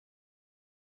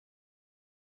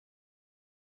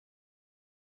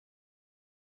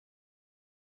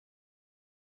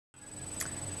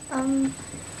Um,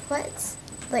 what's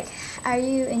like? Are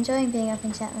you enjoying being up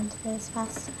in Shetland for this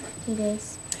past few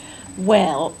days?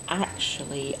 Well,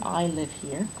 actually, I live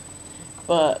here,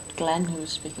 but Glenn, who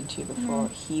was speaking to you before,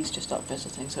 he's just up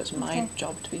visiting, so it's my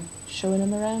job to be showing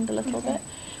him around a little bit.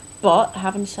 But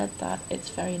having said that, it's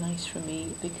very nice for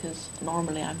me because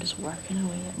normally I'm just working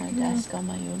away at my desk on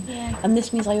my own. Yeah. And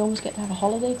this means I always get to have a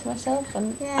holiday to myself,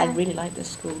 and I really like this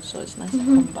school, so it's nice to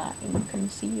come back and come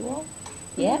and see you all.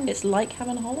 Yeah, it's like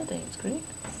having a holiday. It's great.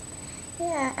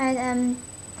 Yeah, and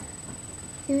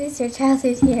who is your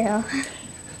childhood hero?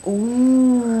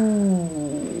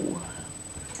 Ooh,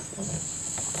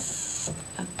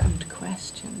 a good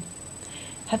question.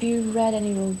 Have you read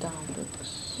any Roald Dahl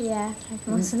books? Yeah, like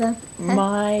most of them.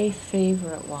 My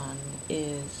favourite one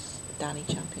is Danny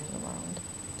Champion of the World.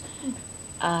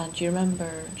 And do you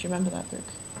remember that book?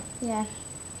 Yeah.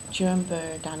 Do you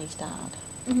remember Danny's dad?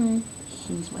 Mhm.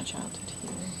 He's my childhood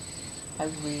hero. I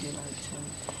really liked him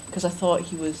because I thought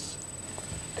he was,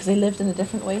 because they lived in a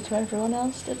different way to everyone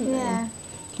else, didn't they? Yeah.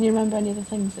 Can you remember any of the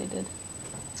things they did?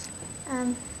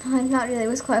 Not really. It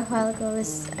was quite a while ago.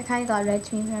 I kind of got read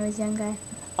to me when I was younger.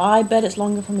 I bet it's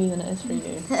longer for me than it is for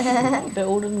you. I'm a bit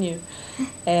older than you.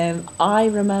 I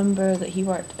remember that he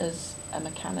worked as a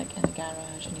mechanic in a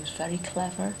garage and he was very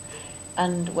clever.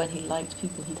 And when he liked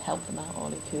people, he'd help them out all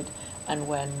he could. And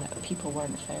when people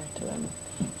weren't fair to him,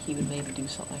 he would maybe do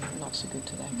something not so good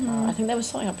to their car. I think there was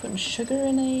something about putting sugar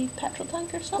in a petrol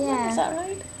tank or something. Yeah. Is that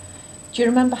right? Do you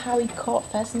remember how he caught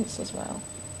pheasants as well?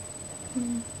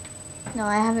 No,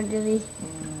 I haven't really.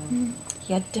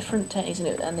 He had different techniques in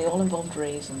it, and they all involved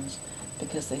raisins,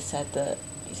 because he said that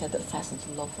pheasants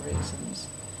love raisins.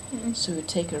 So he would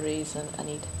take a raisin and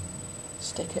he'd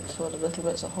stick it full of little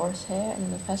bits of horsehair, and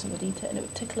then the pheasant would eat it, and it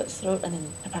would tickle its throat, and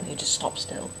then apparently it would just stop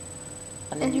still.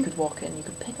 And then you could walk in, you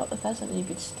could pick up the pheasant, and you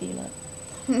could steal it.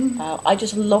 I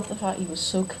just loved the fact he was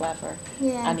so clever,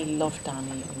 and he loved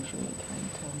Danny, and he was really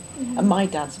kind to him. And my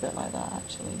dad's a bit like that,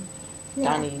 actually.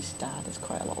 Yeah. Danny's dad is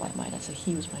quite a lot like my dad, so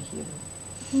he was my hero.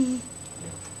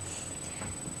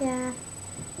 Yeah,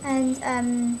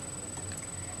 and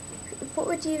what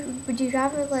would you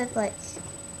rather live like?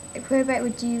 Whereabout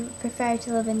would you prefer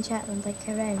to live in Shetland, like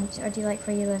around, or do you like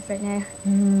where you live right now?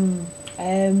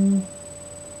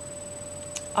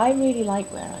 I really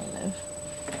like where I live.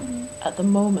 At the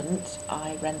moment,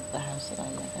 I rent the house that I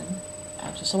live in.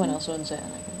 So someone else owns it,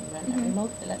 and I can rent every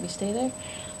month. They let me stay there,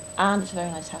 and it's a very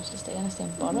nice house to stay in. I stay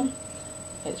in Burra.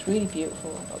 It's really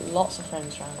beautiful. I've got lots of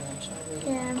friends around there, so I really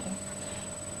like it.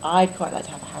 I'd quite like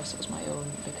to have a house that was my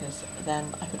own, because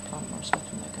then I could plant more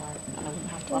stuff in my garden and I wouldn't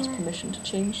have to ask permission to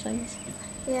change things.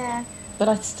 Yeah. But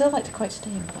I'd still like to quite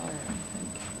stay in Burra, I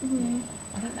think. Yeah,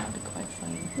 I think that would be quite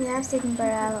fun. Yeah, I've stayed in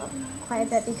Burra quite a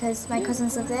bit because my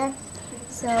cousins live there.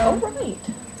 So. Oh, right.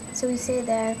 So we stay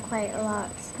there quite a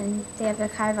lot, and they have a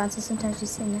caravan, so sometimes we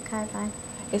stay in the caravan.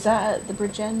 Is that at the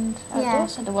Bridgend Outdoor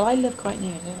Centre? Well, I live quite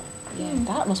near there. Yeah,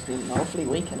 that must be lovely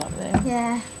weekend up there.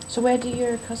 Yeah. So where do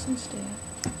your cousins stay?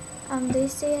 They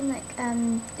stay in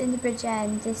in the bridge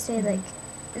end. They stay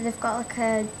they've got like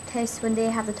a house when they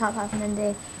have the top half, and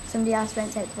then somebody else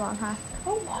rents out the bottom half.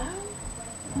 Oh wow!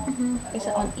 Is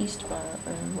it on East Burra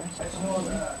or West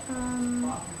Burra?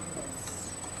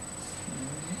 It's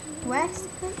west, I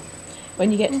think.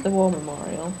 When you get to the War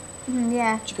Memorial,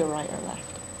 yeah. do you go right or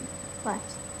left?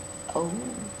 Left. Oh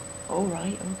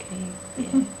right, okay,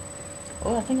 yeah.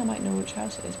 Oh, I think I might know which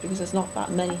house it is, because there's not that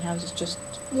many houses just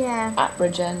at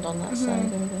Bridgend on that side, are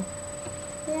there?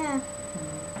 Yeah.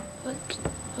 But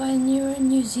when you were in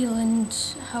New Zealand,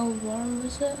 how warm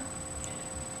was it?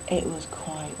 It was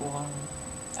quite warm,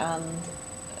 and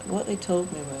what they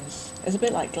told me was, it's a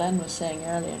bit like Glenn was saying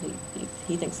earlier,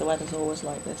 he thinks the weather's always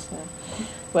like this now.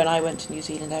 When I went to New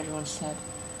Zealand, everyone said,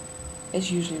 it's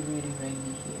usually really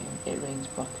rainy here, it rains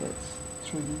buckets,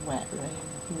 it's really wet rain.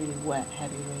 Really wet,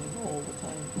 heavy rain all the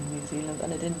time in New Zealand,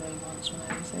 and it didn't rain once when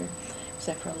I was there. I was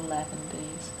there for 11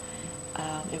 days.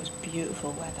 It was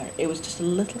beautiful weather. It was just a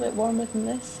little bit warmer than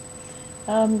this,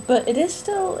 but it is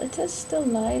still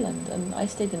an island, and I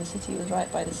stayed in the city. It was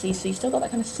right by the sea, so you still got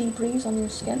that kind of sea breeze on your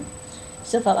skin. You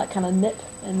still felt that kind of nip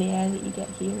in the air that you get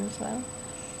here as well.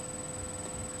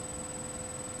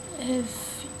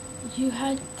 If you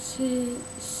had to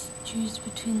choose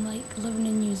between living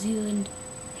in New Zealand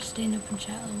or staying up in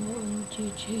Shetland, what one would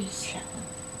you choose? Shetland.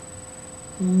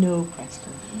 No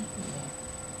question.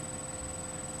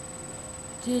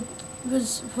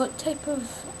 What type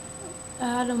of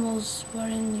animals were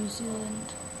in New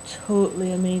Zealand?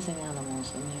 Totally amazing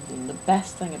animals in New Zealand. The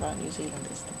best thing about New Zealand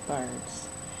is the birds,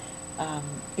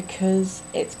 because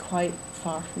it's quite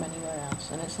far from anywhere else,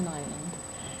 and it's an island.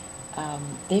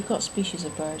 They've got species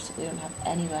of birds that they don't have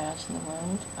anywhere else in the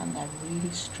world, and they're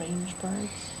really strange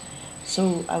birds.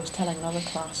 So I was telling another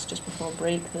class just before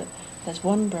break that there's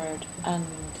one bird, and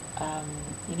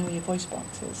you know where your voice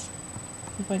box is?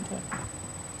 You point to it.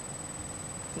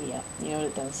 Yeah, you know what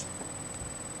it does.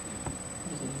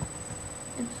 What does it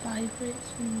do? It vibrates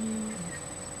when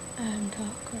you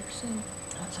talk or sing.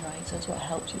 That's right, so that's what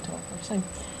helps you talk or sing.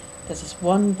 There's this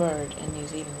one bird in New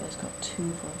Zealand that's got 2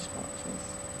 voice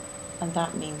boxes, and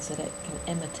that means that it can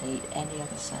imitate any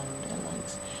other sound it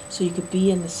likes. So you could be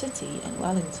in the city in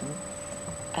Wellington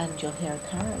and you'll hear a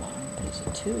car alarm, but it's a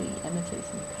tui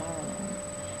imitating a car alarm.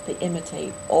 They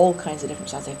imitate all kinds of different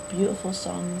sounds. They have beautiful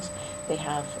songs, they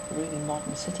have really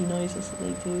modern city noises that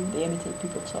they do, they imitate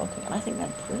people talking, and I think they're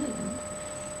brilliant.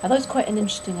 I thought it was quite an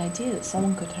interesting idea that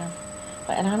someone could have,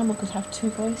 like an animal could have 2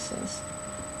 voices.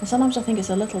 And sometimes I think it's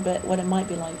a little bit what it might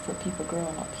be like for people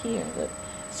growing up here, that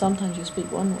sometimes you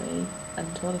speak one way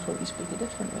and to other folk you speak a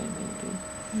different way maybe.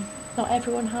 Not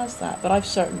everyone has that, but I've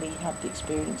certainly had the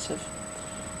experience of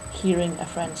hearing a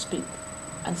friend speak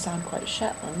and sound quite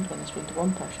Shetland when they speak to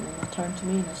one person, and they'll turn to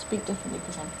me and they'll speak differently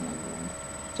because I'm from England.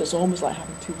 So it's almost like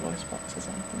having 2 voice boxes,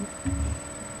 I think.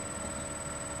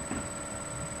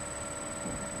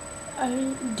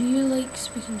 Do you like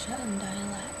speaking Shetland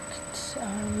dialect,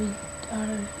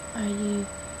 or are you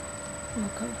more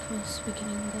comfortable speaking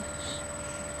English?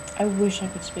 I wish I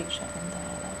could speak Shetland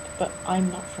dialect, but I'm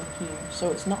not from here,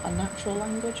 so it's not a natural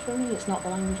language for me. It's not the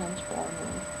language I was born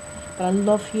with. But I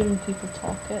love hearing people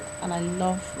talk it, and I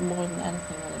love more than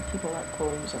anything when people write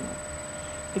poems in it,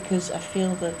 because I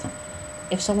feel that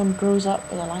if someone grows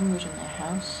up with a language in their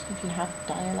house, if you have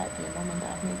dialect, your mum and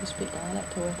dad maybe speak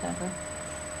dialect or whatever,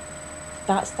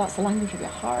 that's the language of your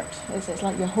heart. It's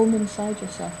like you're home inside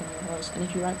yourself in your voice, and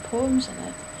if you write poems in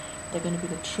it, they're going to be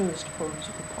the truest poems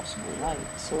you could possibly write.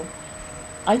 So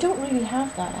I don't really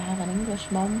have that. I have an English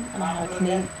mum, and I have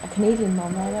a Canadian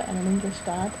mum rather, and an English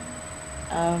dad.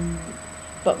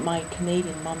 But my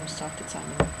Canadian mum started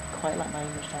sounding quite like my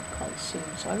English dad quite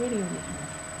soon, so I really only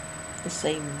have the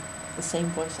same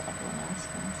voice that everyone else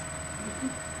has.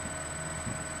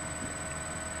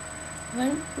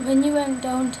 When you went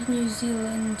down to New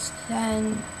Zealand,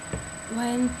 then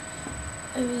when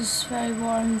it was very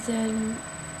warm, then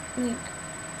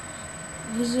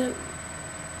was it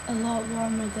a lot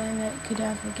warmer than it could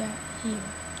ever get here?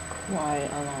 Quite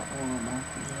a lot warmer,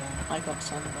 yeah. I got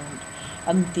sunburned.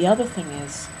 And the other thing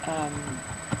is, have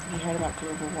you heard about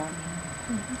global warming?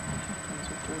 What happens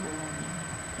with global warming?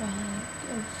 Well,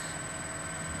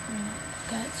 when it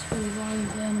gets really warm,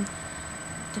 then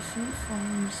different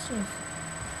forms of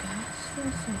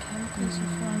gases and chemicals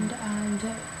are formed, and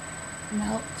it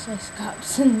melts ice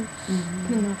caps in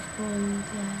the North Pole and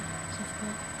South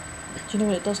Pole. Do you know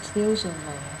what it does to the ozone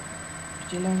layer?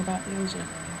 Did you learn about the ozone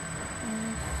layer?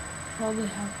 Probably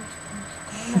have it.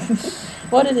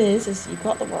 What it is you've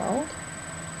got the world,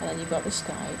 and then you've got the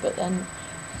sky, but then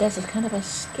there's a kind of a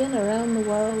skin around the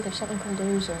world. There's something called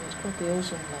ozone. It's called the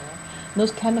ozone layer. And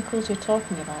those chemicals you're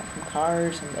talking about from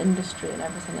cars and industry and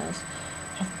everything else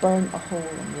have burnt a hole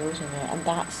in the ozone layer, and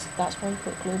that's why we've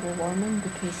got global warming,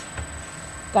 because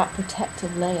that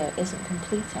protective layer isn't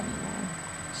complete anymore.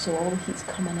 So all the heat's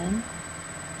coming in,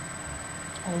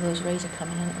 all those rays are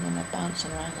coming in, and then they're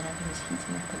bouncing around and everything's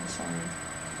heating up inside.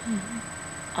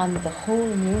 And the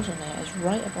hole in the ozone layer is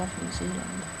right above New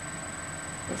Zealand.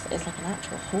 It's like an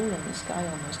actual hole in the sky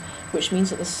almost, which means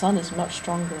that the sun is much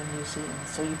stronger in New Zealand,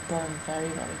 so you burn very,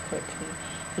 very quickly,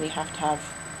 and you have to have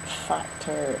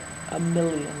factor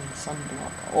 1,000,000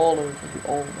 sunblock all over you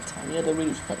all the time, you know, the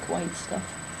really thick white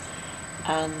stuff.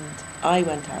 And I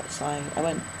went outside, I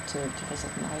went to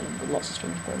visit an island with lots of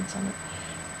strange birds on it,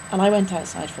 and I went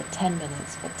outside for 10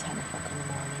 minutes at 10 o'clock in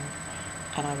the morning,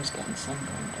 and I was getting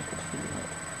sunburned. I could feel it.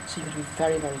 So you got to be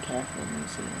very, very careful in New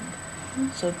Zealand.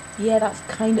 So yeah,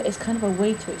 it's kind of a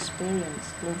way to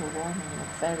experience global warming in a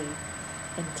very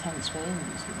intense way in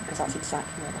New Zealand, because that's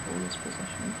exactly where the hole is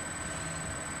positioned.